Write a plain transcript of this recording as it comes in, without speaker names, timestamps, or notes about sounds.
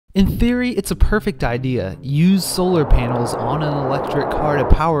In theory, it's a perfect idea. Use solar panels on an electric car to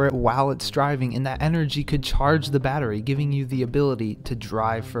power it while it's driving, and that energy could charge the battery, giving you the ability to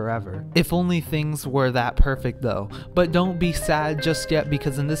drive forever. If only things were that perfect though. But don't be sad just yet,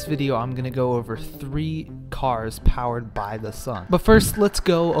 because in this video I'm going to go over 3 cars powered by the sun. But first, let's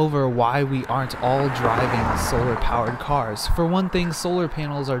go over why we aren't all driving solar powered cars. For one thing, solar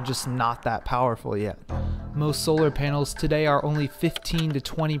panels are just not that powerful yet. Most solar panels today are only 15 to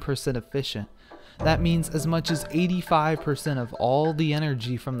 20% efficient. That means as much as 85% of all the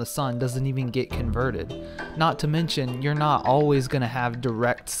energy from the sun doesn't even get converted. Not to mention, you're not always going to have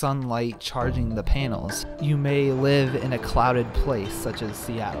direct sunlight charging the panels. You may live in a clouded place such as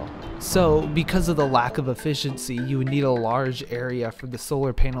Seattle. So, because of the lack of efficiency, you would need a large area for the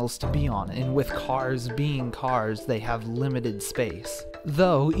solar panels to be on, and with cars being cars, they have limited space.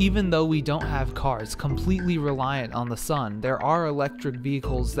 Though, even though we don't have cars completely reliant on the sun, there are electric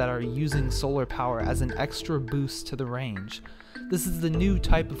vehicles that are using solar power as an extra boost to the range. This is the new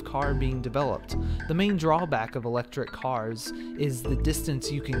type of car being developed. The main drawback of electric cars is the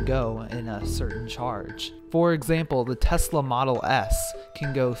distance you can go in a certain charge. For example, the Tesla Model S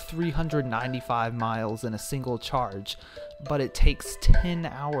can go 395 miles in a single charge, but it takes 10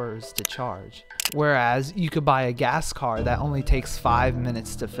 hours to charge. Whereas you could buy a gas car that only takes 5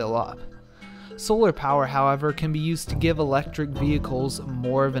 minutes to fill up. Solar power, however, can be used to give electric vehicles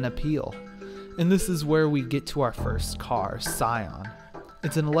more of an appeal. And this is where we get to our first car, Scion.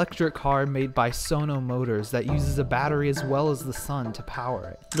 It's an electric car made by Sono Motors that uses a battery as well as the sun to power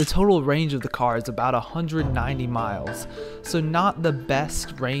it. The total range of the car is about 190 miles, so not the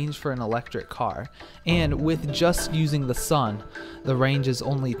best range for an electric car. And with just using the sun, the range is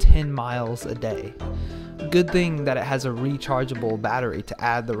only 10 miles a day. Good thing that it has a rechargeable battery to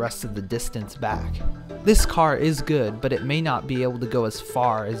add the rest of the distance back. This car is good, but it may not be able to go as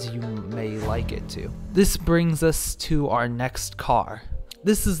far as you may like it to. This brings us to our next car.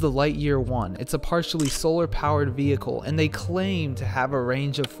 This is the Lightyear 1. It's a partially solar powered vehicle, and they claim to have a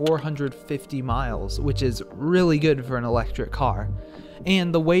range of 450 miles, which is really good for an electric car.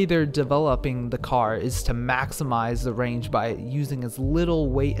 And the way they're developing the car is to maximize the range by using as little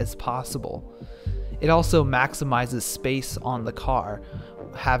weight as possible. It also maximizes space on the car,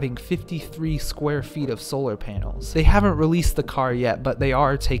 having 53 square feet of solar panels. They haven't released the car yet, but they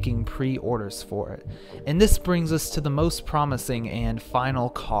are taking pre-orders for it. And this brings us to the most promising and final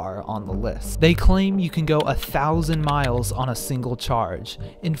car on the list. They claim you can go 1,000 miles on a single charge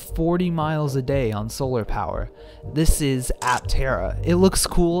and 40 miles a day on solar power. This is Aptera. It looks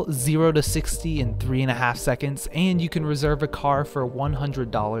cool, 0 to 60 in 3.5 seconds, and you can reserve a car for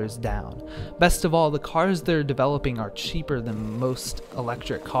 $100 down. Best of all, the cars they're developing are cheaper than most electric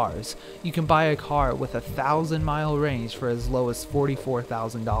cars. You can buy a car with a 1,000-mile range for as low as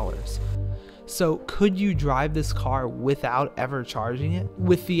 $44,000. So could you drive this car without ever charging it?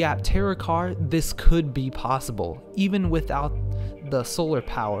 With the Aptera car, this could be possible. Even without the solar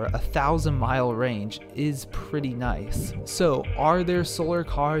power, a 1,000-mile range is pretty nice. So are there solar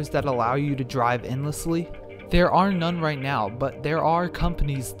cars that allow you to drive endlessly? There are none right now, but there are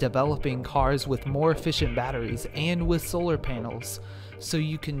companies developing cars with more efficient batteries and with solar panels, so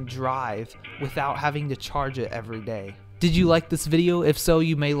you can drive without having to charge it every day. Did you like this video? If so,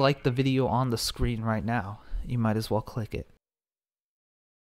 you may like the video on the screen right now. You might as well click it.